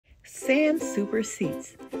Sand Super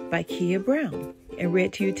Seats by Kia Brown and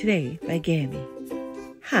read to you today by Gammy.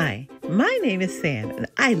 Hi, my name is Sam and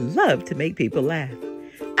I love to make people laugh.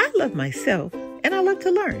 I love myself and I love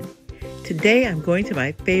to learn. Today I'm going to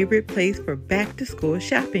my favorite place for back to school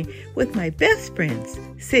shopping with my best friends,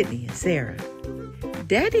 Sydney and Sarah.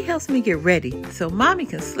 Daddy helps me get ready so Mommy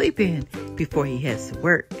can sleep in before he heads to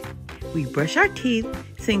work. We brush our teeth,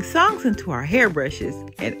 sing songs into our hairbrushes,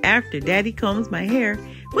 and after Daddy combs my hair,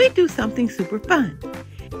 we do something super fun.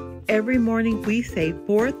 Every morning we say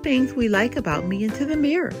 4 things we like about me into the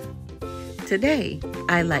mirror. Today,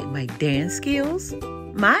 I like my dance skills,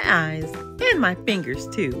 my eyes, and my fingers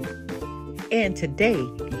too. And today,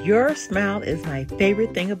 your smile is my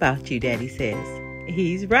favorite thing about you, Daddy says.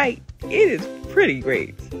 He's right. It is pretty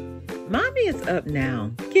great. Mommy is up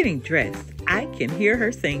now, getting dressed. I can hear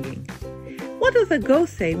her singing. What does a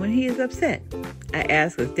ghost say when he is upset? I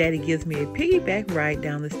ask as Daddy gives me a piggyback ride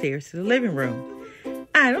down the stairs to the living room.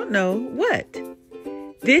 I don't know. What?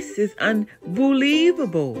 This is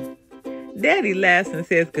unbelievable. Daddy laughs and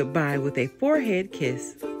says goodbye with a forehead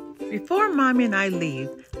kiss. Before Mommy and I leave,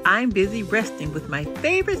 I'm busy resting with my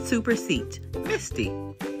favorite super seat, Misty.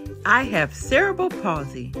 I have cerebral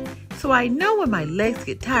palsy, so I know when my legs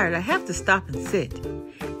get tired, I have to stop and sit.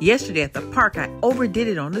 Yesterday at the park, I overdid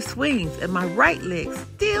it on the swings and my right leg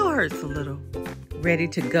still hurts a little. Ready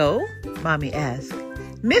to go? Mommy asks.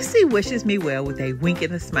 Misty wishes me well with a wink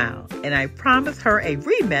and a smile, and I promise her a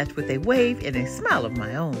rematch with a wave and a smile of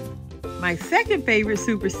my own. My second favorite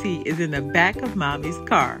super seat is in the back of Mommy's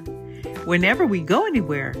car. Whenever we go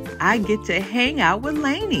anywhere, I get to hang out with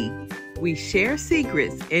Lainey. We share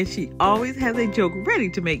secrets, and she always has a joke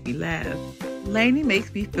ready to make me laugh. Lainey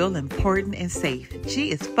makes me feel important and safe.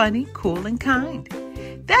 She is funny, cool, and kind.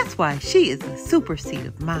 That's why she is a super seat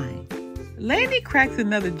of mine. Lainey cracks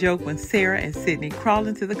another joke when Sarah and Sydney crawl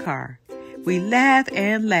into the car. We laugh,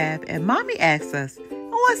 and Mommy asks us,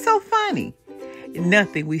 "Oh, what's so funny?"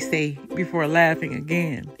 Nothing, we say before laughing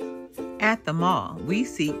again. At the mall, we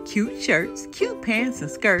see cute shirts, cute pants and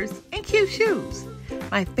skirts, and cute shoes.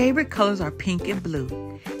 My favorite colors are pink and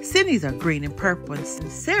blue. Sydney's are green and purple, and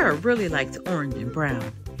Sarah really likes orange and brown.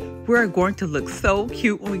 We're going to look so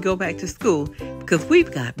cute when we go back to school because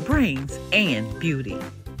we've got brains and beauty.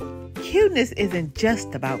 Cuteness isn't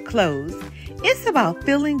just about clothes. It's about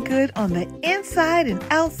feeling good on the inside and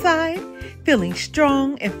outside, feeling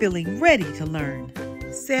strong and feeling ready to learn.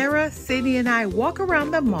 Sarah, Sydney, and I walk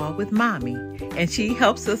around the mall with Mommy, and she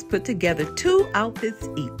helps us put together 2 outfits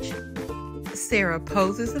each. Sarah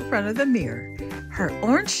poses in front of the mirror, her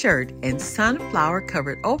orange shirt and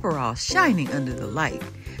sunflower-covered overalls shining under the light,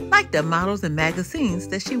 like the models in magazines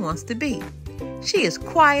that she wants to be. She is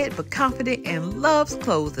quiet but confident and loves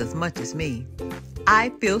clothes as much as me.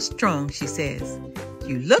 I feel strong, she says.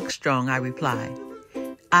 You look strong, I reply.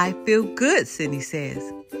 I feel good, Sydney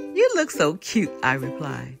says. You look so cute, I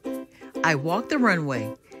reply. I walk the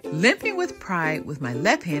runway, limping with pride with my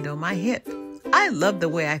left hand on my hip. I love the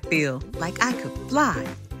way I feel, like I could fly.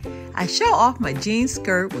 I show off my jean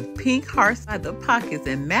skirt with pink hearts by the pockets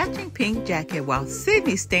and matching pink jacket while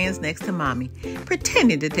Sydney stands next to Mommy,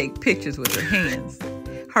 pretending to take pictures with her hands.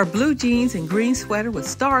 Her blue jeans and green sweater with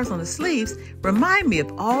stars on the sleeves remind me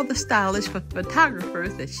of all the stylish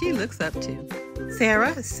photographers that she looks up to.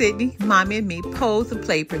 Sarah, Sydney, Mommy, and me pose and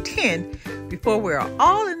play pretend before we're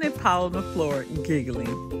all in a pile on the floor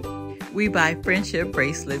giggling. We buy friendship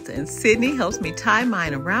bracelets and Sydney helps me tie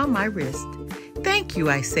mine around my wrist. Thank you,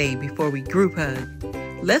 I say before we group hug.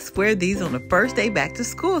 Let's wear these on the first day back to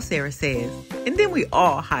school, Sarah says, and then we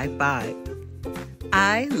all high five.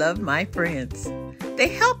 I love my friends. They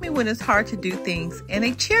help me when it's hard to do things, and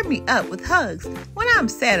they cheer me up with hugs when I'm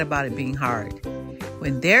sad about it being hard.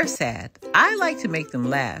 When they're sad, I like to make them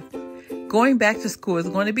laugh. Going back to school is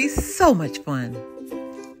going to be so much fun.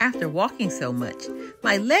 After walking so much,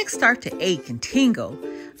 my legs start to ache and tingle,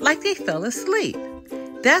 like they fell asleep.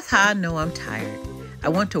 That's how I know I'm tired. I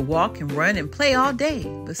want to walk and run and play all day,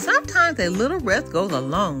 but sometimes a little rest goes a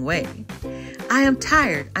long way. I am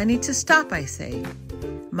tired. I need to stop, I say.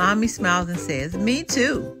 Mommy smiles and says, me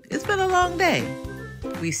too. It's been a long day.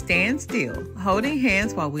 We stand still, holding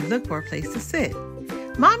hands while we look for a place to sit.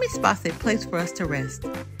 Mommy spots a place for us to rest.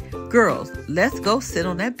 Girls, let's go sit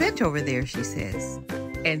on that bench over there, she says.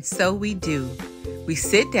 And so we do. We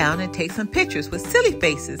sit down and take some pictures with silly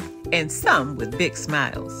faces and some with big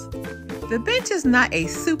smiles. The bench is not a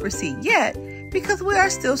super seat yet because we are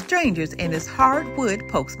still strangers and this hard wood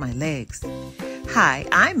pokes my legs. Hi,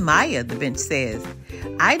 I'm Maya, the bench says.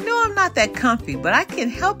 I know I'm not that comfy, but I can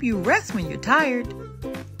help you rest when you're tired.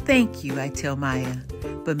 Thank you, I tell Maya.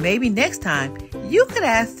 But maybe next time You could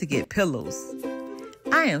ask to get pillows.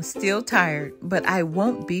 I am still tired, but I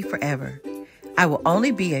won't be forever. I will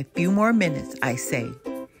only be a few more minutes, I say.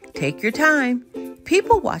 Take your time.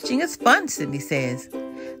 People watching is fun, Sydney says.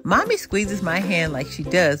 Mommy squeezes my hand like she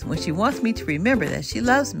does when she wants me to remember that she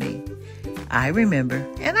loves me. I remember,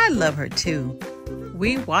 and I love her too.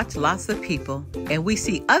 We watch lots of people, and we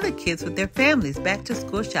see other kids with their families back to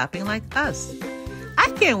school shopping like us. I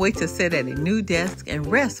can't wait to sit at a new desk and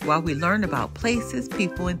rest while we learn about places,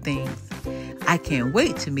 people, and things. I can't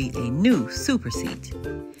wait to meet a new super seat.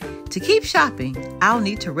 To keep shopping, I'll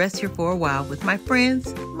need to rest here for a while with my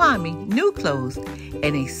friends, mommy, new clothes,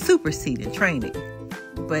 and a super seat in training.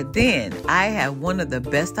 But then I have one of the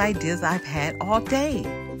best ideas I've had all day.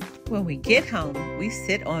 When we get home, we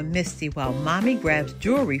sit on Misty while mommy grabs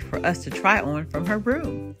jewelry for us to try on from her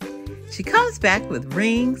room. She comes back with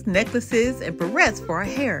rings, necklaces, and barrettes for our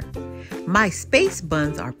hair. My space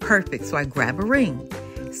buns are perfect, so I grab a ring.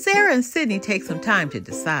 Sarah and Sydney take some time to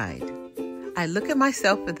decide. I look at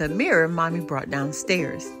myself in the mirror mommy brought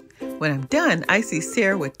downstairs. When I'm done, I see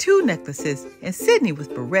Sarah with 2 necklaces and Sydney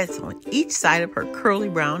with barrettes on each side of her curly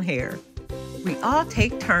brown hair. We all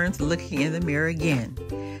take turns looking in the mirror again.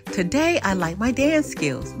 Today, I like my dance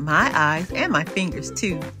skills, my eyes, and my fingers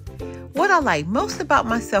too. What I like most about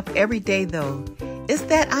myself every day, though, is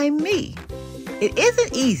that I'm me. It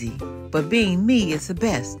isn't easy, but being me is the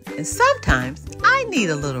best, and sometimes I need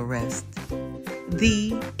a little rest.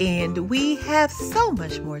 The end. We have so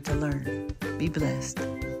much more to learn. Be blessed.